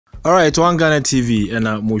All right, one Ghana TV and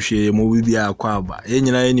Moshe Mobibia Kwaba.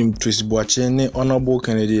 Yenina enim Tracey Boakye ne Honorable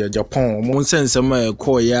Ken Agyapong. Mo nsensema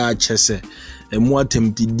ekọ ya chese. Emu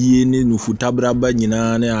atemtidie ne nufutabraba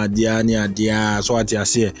nyina ne adia so ate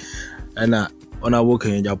ase. Na Honorable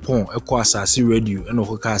Ken Agyapong ekọ asase radio na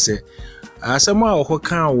okoka ase. Asema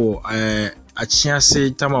okoka wo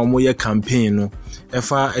achiase tama mo ye campaign no.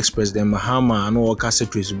 Efa ex-president Mahama no okase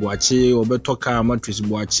Tracey Boakye obetoka ama Tracey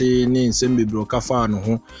Boakye ne nsembebro okafa no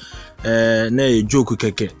ho na e joke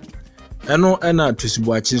keke eno na Tracey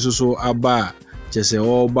Boakye so aba jese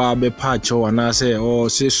oba be patch o na say o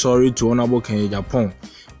say sorry to Honorable Ken Agyapong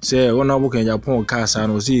say Honorable Ken Agyapong kasa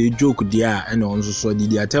no say joke dia ene on so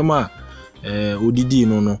didi atema odidi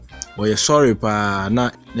no o sorry pa na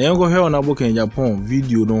yengo he Honorable Ken Agyapong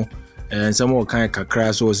video no nsema o kan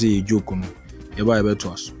kakra so say joke no.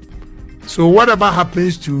 So whatever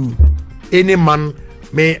happens to any man,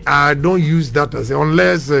 I don't use that as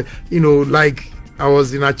unless like I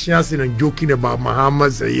was in a chance and joking about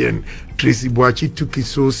Muhammad and Tracey Boakye took it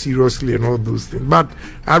so seriously and all those things. But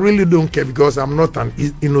I really don't care because I'm not an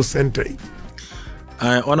innocent.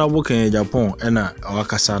 Honorable Ken Agyapong and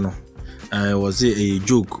Wakasano. Was a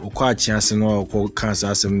joke or quite chance no cancer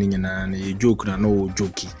and a joke no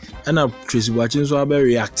jokey. And Tracey Boakye so very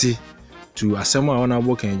reactive to Asema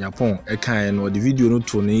Honorable Ken Agyapong or the video no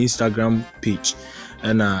to the Instagram page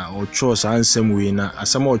and or choose ansem way na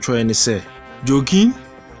Asema or try and say joking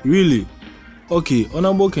really okay.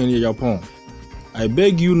 Honorable Ken Agyapong, I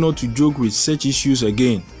beg you not to joke with such issues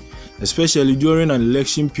again, especially during an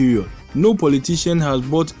election period. No politician has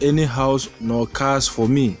bought any house nor cars for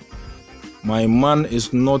me. My man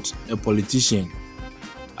is not a politician.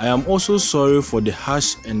 I am also sorry for the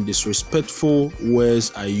harsh and disrespectful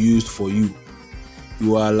words I used for you.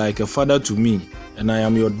 You are like a father to me, and I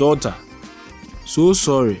am your daughter. So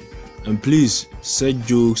sorry, and please, such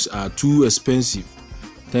jokes are too expensive.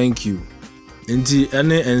 Thank you. Inti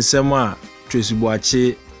ene ensema Tracey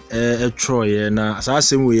Boakye Troy na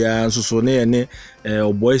asasem we ya nsoso ne ene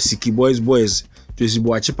Oboy Siki boys Tracey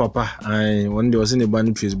Boakye papa one day was in the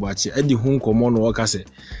band Tracey Boakye edi hu nkomo no wakase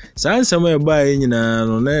sa nsema e ba nyina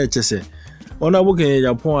no na echese Honorable Ken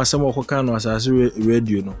Agyapong asema okoka no asase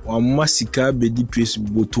radio no wamma sika bedi Tracey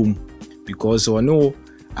botom because one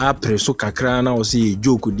a preso kakra na o say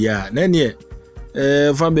joke dia na ne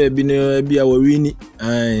fa baby no bia wawini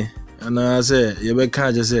ana say ye be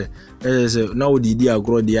ka je say na odidi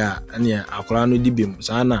agro dia ne akora no dibem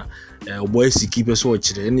sa na Oboy Siki peso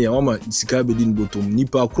ochire ne wama sika bedi botom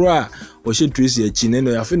nipa akora o she Tracey achi ne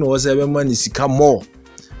no afi no wo say be man sika more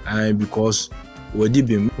because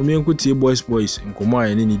wadibim umenkuti boys nkomo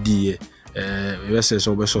aye ni die yes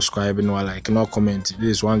so be subscribe no like no comment.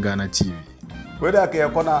 This is One Ghana TV. Whether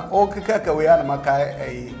ke kona o keke we ana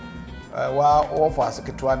makai wa offer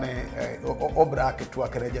seketwa ne obra ketwa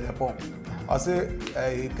kereje lepon ase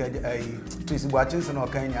Tracey Boakye so no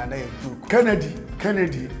Kenya na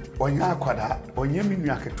Kennedy onya akwada onye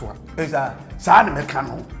minua ketwa esa sa na meka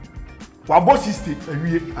no wabo 60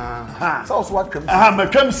 awie so what come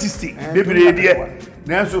matwam 60 bebre die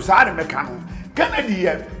na so sa na meka no Kennedy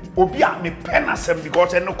obi a me penasem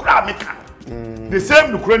because no kura meka the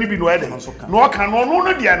same no kura ni bi no ede no ka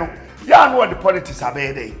no dia no ya no the politics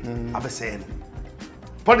abede abese no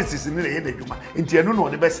politics ni le de djuma enti enu no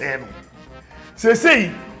de bese no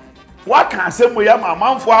sei wa kan asem ya ma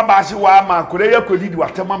manfo abashi wa ma kura ya kodidi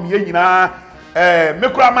watama me nyina me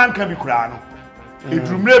kura manka bi kura no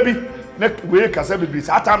edrumre bi na we kasa bibiri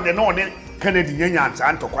atam de no ne Kennedy nyanya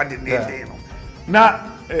anta ntokwa de ne no na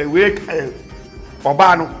we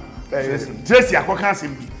oba no Tracey akoka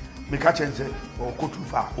asem bi me ka chense o kotu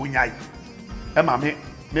fa onyai e ma me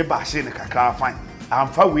ba she ne kakra fine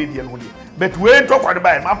amfa we de no de but we ntokwa de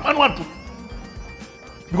bai ma fa no antu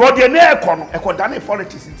because de na ekoda na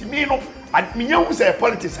politics nti me no me nyahu say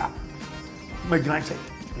politics a ma gina che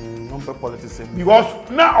no politics because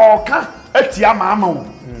na oka atia mama wo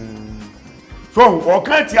so o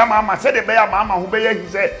kan tia mama say de be ya mama hu be ya hi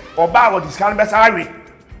say oba wo discount be salary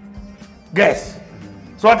guess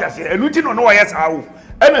so that say enuti no wo yes awo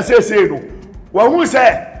e na say no wo hu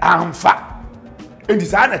say amfa enti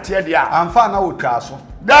sa na tie dia amfa na wo twa so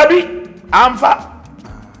dabi amfa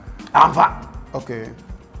okay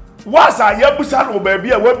wasa ya busa no ba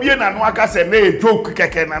bia wa bie na no aka say na joke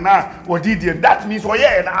keke na odidi that means wo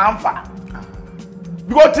ye na amfa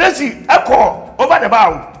because Tracey echo over the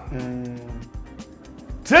bow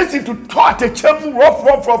Tracey to talk a chem rough.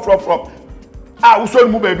 Ah, uso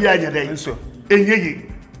mu baby anya dey. So, enyeyi.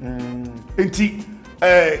 Enti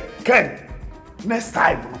Ken next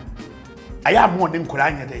time I am more than nkura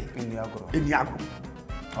anya dey. Eni agro.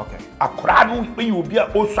 Okay. Akora no we obi a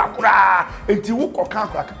osu akora enti wo koka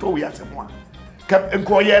akora keto we asem a.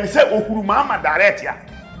 Nko ye ne se ohuru mama direct ya.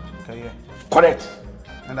 Okay, yeah. Correct.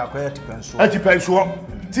 And akora tipenso. Atipenso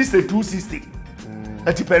 6260.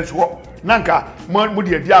 Atipenso. Nanka mo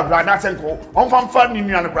de adi akora na senko onfamfa ni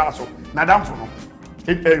nua ne kora so. Na damfo no.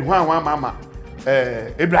 Hwan mama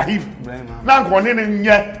Ibrahim. Nanko ne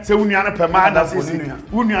nye se unua ne pema na se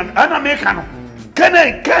unua ana meka no.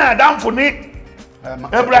 Kan damfo ne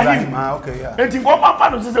Ibrahim. Okay, yeah. Enti ko papa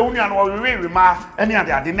no se unua no we ma ene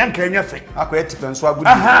ade nanka nya fe. Akora tipenso agudi.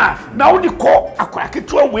 Aha, na wo di ko akora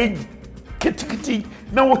ketua we kitikiti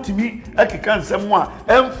na wotimi akeka nsem a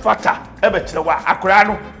emfata ebekire wa akora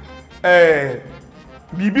no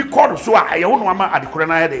bibi kodo so a ye wono ama adekora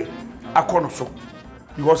na yede akono so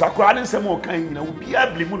because akora ne nsem o kan nyina wo bia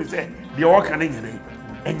blimu ne se de o kan nyina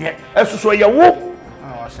enye esoso ye wo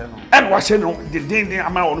and wahye no den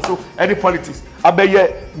ama wono so any politics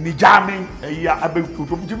abeye ni jamin ya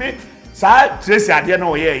abetutumtumi sa Tracey ade na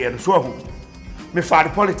o ye no so ahu me fa the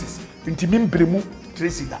politics ntimi mbremu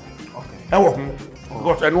Tracey da ewo ho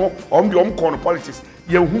because eno om kon politics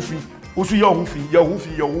ye hufi osu ye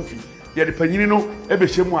hufi ye de panyini no e be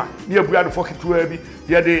hyemu a ne abua de foketu a bi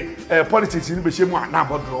ye de politics ni be hyemu a na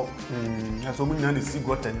bodro so mu nyane si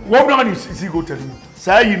goten wo bro ni si goten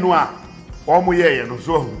sa yi no a om ye no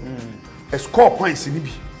so ho score points ni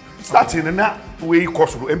bi starting na we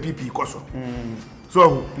course MPP course so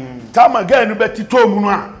ho tama ga no beti tomu no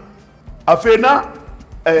a afi na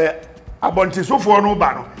abontisofo no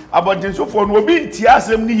ba no abontisofo no obi ntia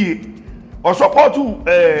asem ni ye o support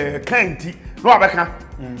kanti no abeka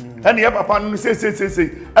ene ye papa no say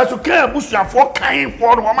eso kan busuafo kan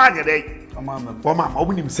fo no ma anye dey o ma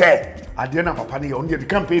obi nim say ade na papa no ye on the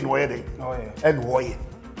campaign wo ye dey ene wo ye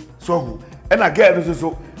so hu ena girl no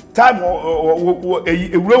so time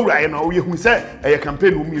ewurawura ye na o ye hu say e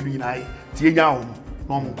campaign wo mi bi na ye tie nya ho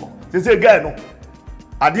no mo ko say girl no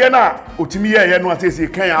ade na otimi ye no atese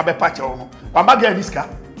kan abepa chewo no mama girl ni ska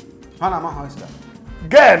ana ma ha ska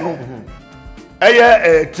girl no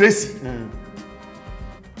eye Tracey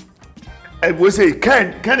we say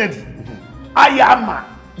Kennedy ayama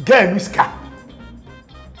girl ni ska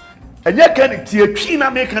enye Kennedy etwi na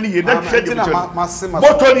make na ye na hwe de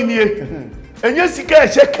bottom ni ye enye sika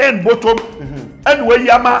e Ken bottom and we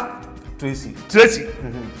yama Tracey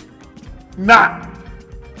na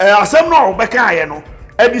asem no obeka aye no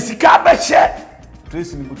edisika be hye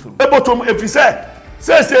Tracey ni bottom bottom efise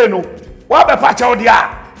say no wa be pa chawo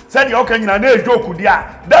dia say the okay nyina na ejoku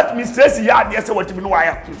dia that means Tracey ya dia say watimi no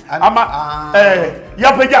waya ama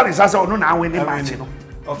ya peja risasa ono na anwe ni match no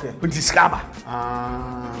okay ndisika ba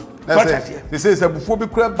they say before be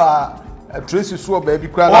kra ba Tracey so ba bi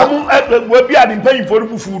kra la we bia ni mpayin for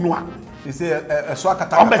bufu no a they say so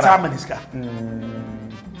akata o beta maniska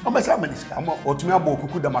Omesa maniska ama otumi abo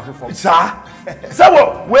okuku da mahwefo sa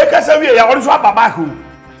wo we kasa wie ya ono so ababa ko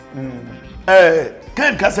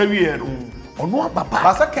kan kasa wie no ono ababa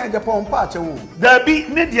basa Ken Agyapong pa ache wo da bi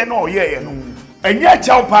ne de na oye no enye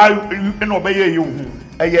acha pa na obeye ye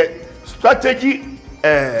eye strategy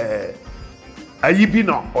ayi bi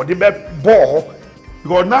no ode be bo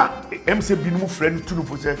because na MC bi no friend tunu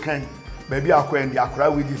for say kan ba bi akwa ndi akora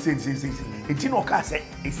we di say enti no ka say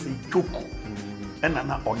ese joke ena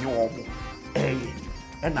na onye omo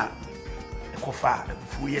ena ekofa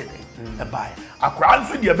fuye e bae akora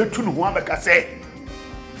nso de betu no ho abeka say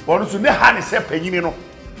ono so ne ha ne se panyini no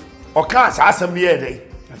o ka asasem ne ye dey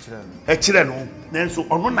e kire no nenso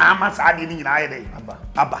ono na ama sa de ni nyina ye dey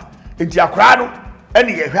aba enti akora no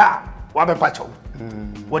ene ye hwe a wa be pacho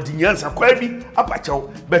wodi nyansa kwa bi apacho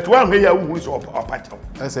but wa hwe ya wu so apacho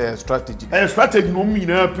that's a strategy no mi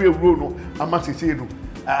na pe ewuro no ama sese no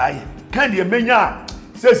ai kan de menya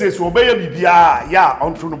sese so obeya bibia ya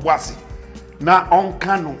onto no boase na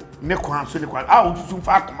onka no ne kwan so ne kwan a otutu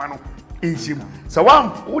fa akoma no enhyem so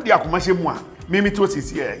wan wodi akoma hyem a memi to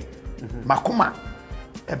sese ai makoma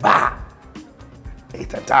e ba e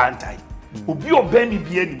tatantai obi obani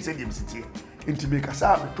bia nim se dem sitie enti me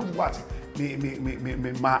kasa me to boase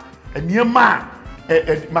me ma eniema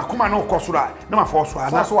makoma no kosura na ma force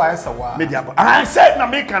ana so ayesa wa media ba say na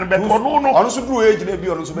me kan be ko no ono so duro age na bi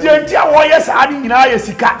ono so be je ntia wo yes adi nyina ya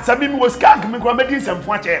sika sabi mi wo sika me ko me di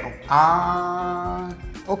semfo ache no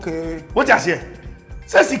okay what you say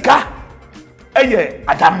say sika eye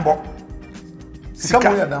adambo sika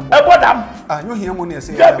mo adambo ebodam nyo hia mo ne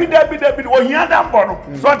say dabi wo hia adambo no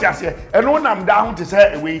so what you say eno nam da ho te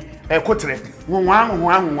say we kotre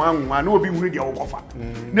nwa na obi hunu de wo kofa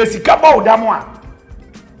na sika ba odam a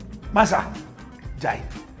masa jai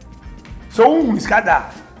so wu sika da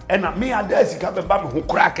ena me ada sika be ba me ho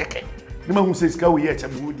kura keke ne ma hu se sika wo ye eche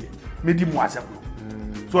mo die me di mo asem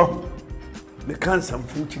so me kan sam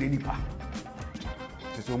fu kire nipa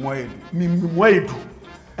so mo edu mi mo edu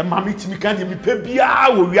e ma me timi kan de me pe bia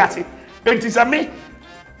wo wiase enti se me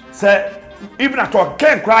se even at all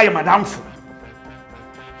Ken cry madam fu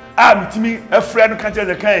me timi e frɛ no kan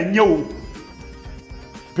che kan enye o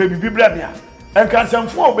pe bi biblia bia en kan sam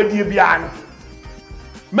fu obedie bia no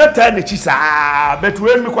meta ne chi saa betu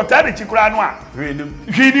en mi kota ne chi kura no a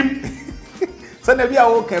hwinim so na bia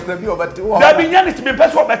wo kan pra bi obati wo da bi nya ne ti me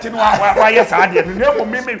pese obati no wa yes saa de ne mo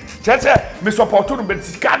me chese me support no bet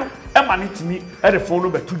sika no e ma ne timi e de phone no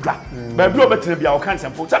betu dwa ba bi obati bia wo kan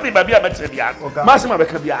sam fu sabi ba bia betu bia ma se ma be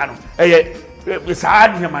ka bia no eye saa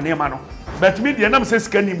ne ma no bet me de na me se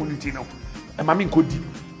sika ni immunity no e ma me nkodi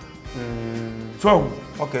so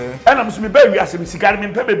okay and I'm so me ba wi ase me sika me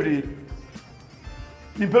mpe bebre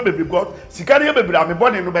ni pe bebre god sika ne bebre am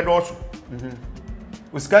bone no be do so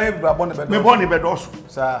Uskari babone bedo. Me bone bedo so.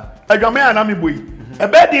 Sa. Adwame ana me boyi. E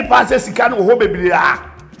be di pass sika no ho bebre a.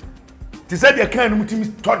 Ti say de kan no mutimi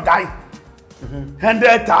to die.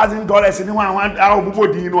 $100,000 ni wan a obubo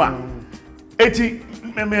din no a. Eti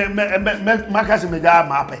me makase me ja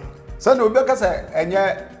ma pe. Sa no be ka say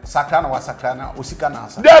enye sakra na wasakra na osika na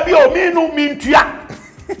asa. Da bi o mi no mi ntua.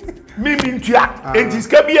 Mi ntua. Enti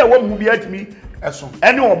sika bi e wo mu bi atimi eso.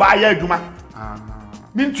 Ene oba ya adwuma.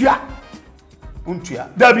 Mi ntua. Untua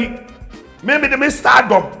Dabi me de me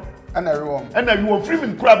stardom and everyone free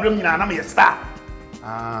me problem nyina na me star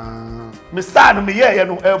me star no me ye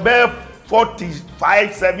no be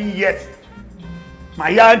 45-7 years my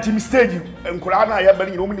auntie stage nkura na ya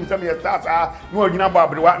bani no me nim me star sa no ogina bo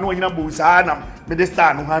abrewa no ogina bo sa na me de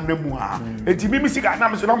star no han mu ha enti mi sika na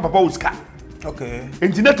me so no papa osika okay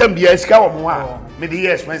enti na tam bia sika wo mo ha me de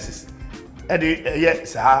expenses e de ye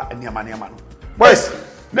sa eniama no boys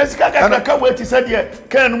na sika ka weti se de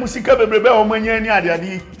kan mu sika bebrebe o manya ni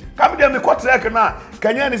ade kam de me kotrek na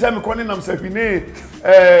kanya ni se me koni nam sahwini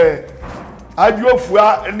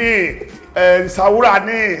adwofua ni sawura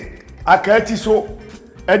ni akati so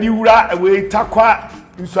adi wura we takwa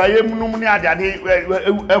nsuaye munum ni ade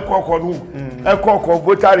ekokọ no ekokọ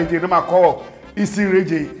votary de na makọ isi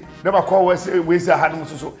reje na makọ we se hanum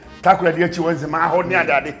so takura de achi wanze ma ho ni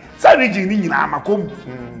ade sa region ni nyina makom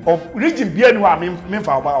of region bia ni wa me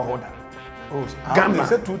fa oba ho da Ghana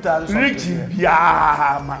say 2000 region bia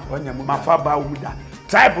ma fa ba umuda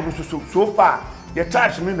tribe no so far the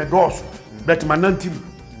tribes ni na doors but manantim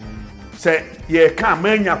say ye kan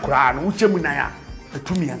manya kura no uchemu na ya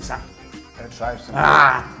atumi ansa tribes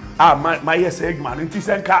ma yes egma no nti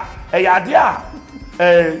senka e yade a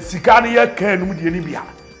sika ni ye kan no de ni bia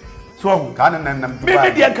so kan nan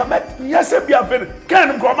me de kamet yes bia fe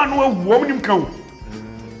kan ko ma no awu om nim kan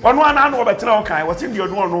ono ana no obetena o kan wo se de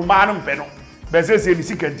no ma no mpe no be se ni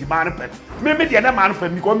sika nti ma no pe me de na ma no pe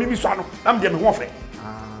mi ko mi so ano na me de me ho fe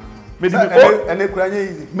me de ene kuranye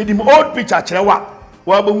easy me de old picture kirewa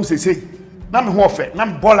wa ba hu sesei na me ho fe na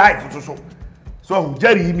me ball life so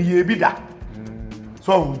jari mi ye bi da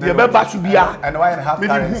so de be ba su bia and why and half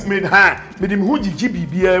currency me de hu jiji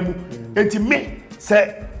bibia mu enti me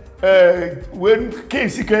se when Ken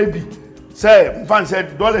sika bi say fan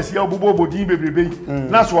said dollars ya obobo bodin bebrebe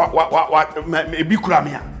na so wa e bi kura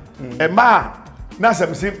me a e ma na se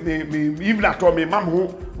me even at all me mam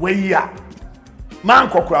ho we ya man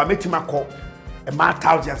kokura metima ko e ma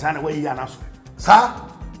thousands na we ya na so sa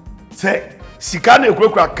say sika na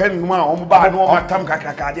ekura Ken no a o ba no o matam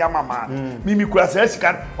kakaka de amama mimi kura say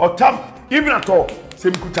sika o tam even at all se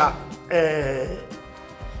mkuta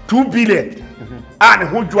 2 billion and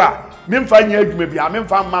hojwa memfa nya adwuma bia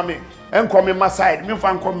memfa mame enko me ma side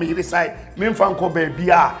memfa enko me hire side memfa enko ba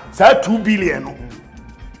bia sa 2 billion no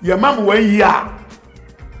ye mam wan yi a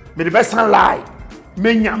me the best lie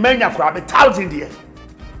menya kura be 1000 there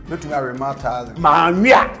metumi arema 1000 ma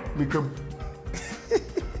nwia me twam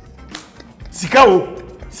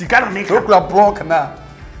sika na me ka kura block na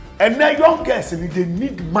and now young girls they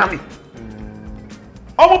need money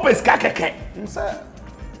omo pesika keke nse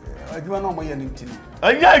adwuma na omo ye ntini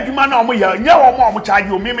anya adwuma na omo ya nya omo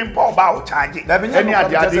charge o mimi mpa oba o charge any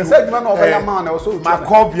ade se adwuma na oba ya man na so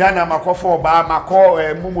makọ biana makọ for oba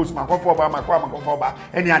makọ momos makọ for oba makọ for oba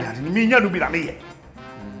any ade mi nya no bi na me ye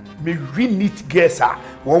me we need girls a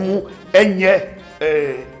wo enye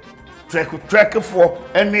trek for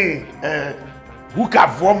any hookah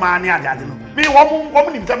for man ade no me wo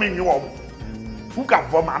ni mta me nyi wo hookah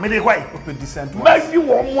for man me dey kwai open decent ma yi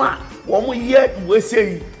wo ye we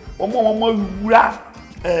say wo wura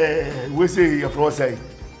we say your floor say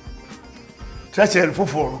treasure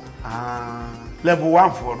foforo level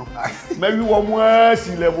 1 for no ma wi wo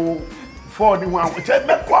si level 4 ni wan che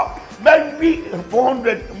me ko maybe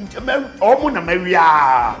 400 omo na mawia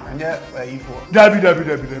anya ifo dabi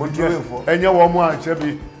enya wo mo a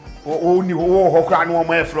chebi o ni wo hokra na wo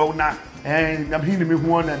mo efro na na hini me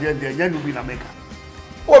hu na de nya no bi na meka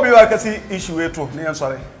obi wa kasi issue eto ne yan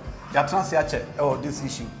sore ya trans ya che this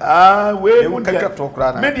issue we mu kaka to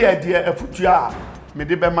kra na me de afutu a me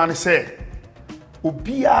de be man say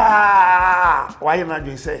obia why na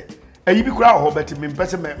dwen say ayi bi kura ho beti me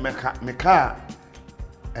mpese me ka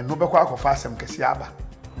eno be kwa akofa asem kese aba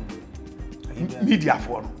media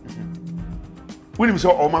for no woni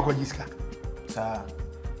so o ma ko jiska sa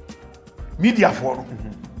media for no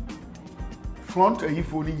front ayi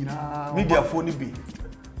for ni nyina media for ni bi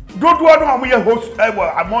dodo no am ye host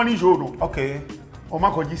a morning show no okay o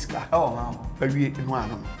ma ko jiska wow bawie enu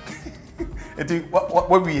ano eti what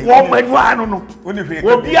we wo madu ano no woni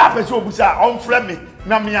hwe obi a pese obusa on frɛ me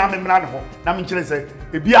na me a me mra ne ho na me kyerɛ sɛ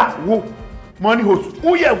ebi a wo money host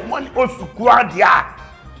wo ye money host kura dia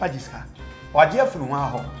pajiska waje afuru ho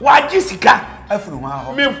aho waje sika afuru ho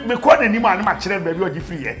aho me ko na nim an ma kyerɛ baabi oji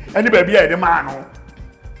free ye ɛne baabi a yɛde ma no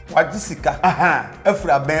waje sika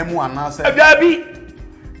afuru aban mu anase baabi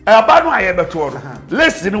aba no aye beto no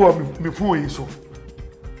listen wo me phone yi so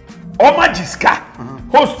o magiska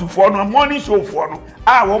host for no morning show for no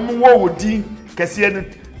a wo mo wo din kese no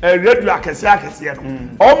radio akese no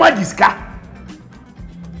o magiska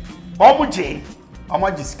o mo je o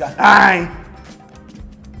magiska ai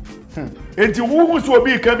enti wo so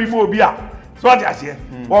obi ka bi mo obi a so ati ase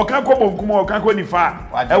o kan ko bonkum o kan ko nifa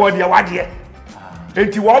e wo de wade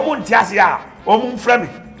enti wo mo ntiase a o mo mfra me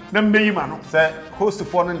na mbeyi ma no se host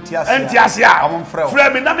for no ntiase a o mo mfra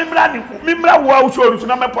me na mimra wo a so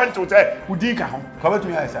na me point to say udi ka ho ko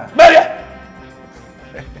betumi aisa Maria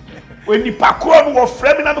when ni pakro no wo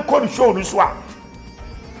fra me na me ko show no so a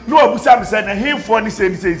no obusa me say na himfo ni say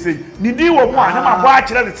ni di wo mo a na ma bo a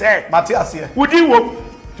kire ne say matiase udi wo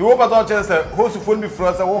ti wo pato kire say host for me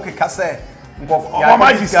fro say wo ke ka say nko ya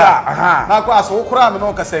magiska na ko aso wo kura me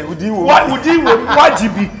no ka say udi wo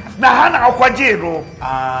wajibi na ha na akwaje no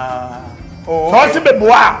so se be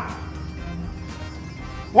boa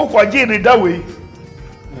wo kwaje ni da we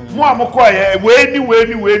mo amko ye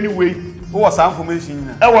we wo san information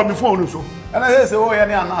na e wo me phone so ana say wo ye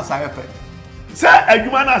ne ana asa yepe se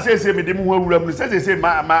adwuma na say me dem ho awura mu say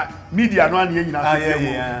ma media no an ye nyina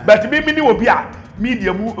so but me ni obi a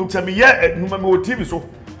media mu se me ye numa me o TV so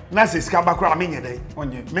na say ska ba kra menye dai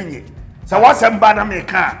menye se wo se mba na me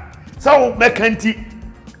ka se wo mekanti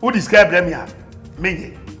wo describe them ya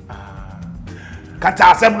menye kata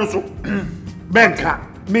asem no so benka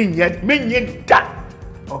menye da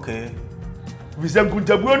okay visa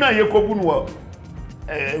kuntabuo na ye kobu no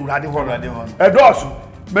urade ho edoso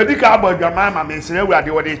medical abodwama ma me sere urade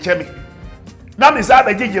wo de chemi na me sa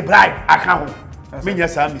ba gege bribe aka ho menya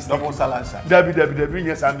sa mistake double salasa dabi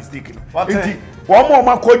nya sa mistake enti wo mo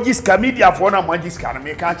ma ko giska media for na mo giska na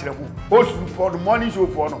me ka kire ho host for the morning show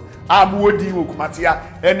for no am wodi wo kumatia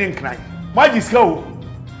ene nkran mo giska o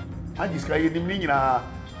magiska ye nim ni nyina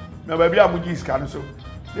na ba bia mo giska no so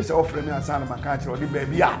this offer me ansana maka kire odi ba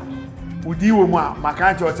bia udi wo mu a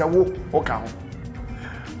maka kire o se wo ka ho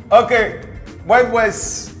okay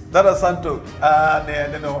boys Dada Santo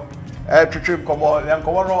no twetwe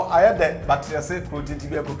komo no ayede but yase protein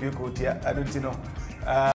tibia kokie kotia I don't know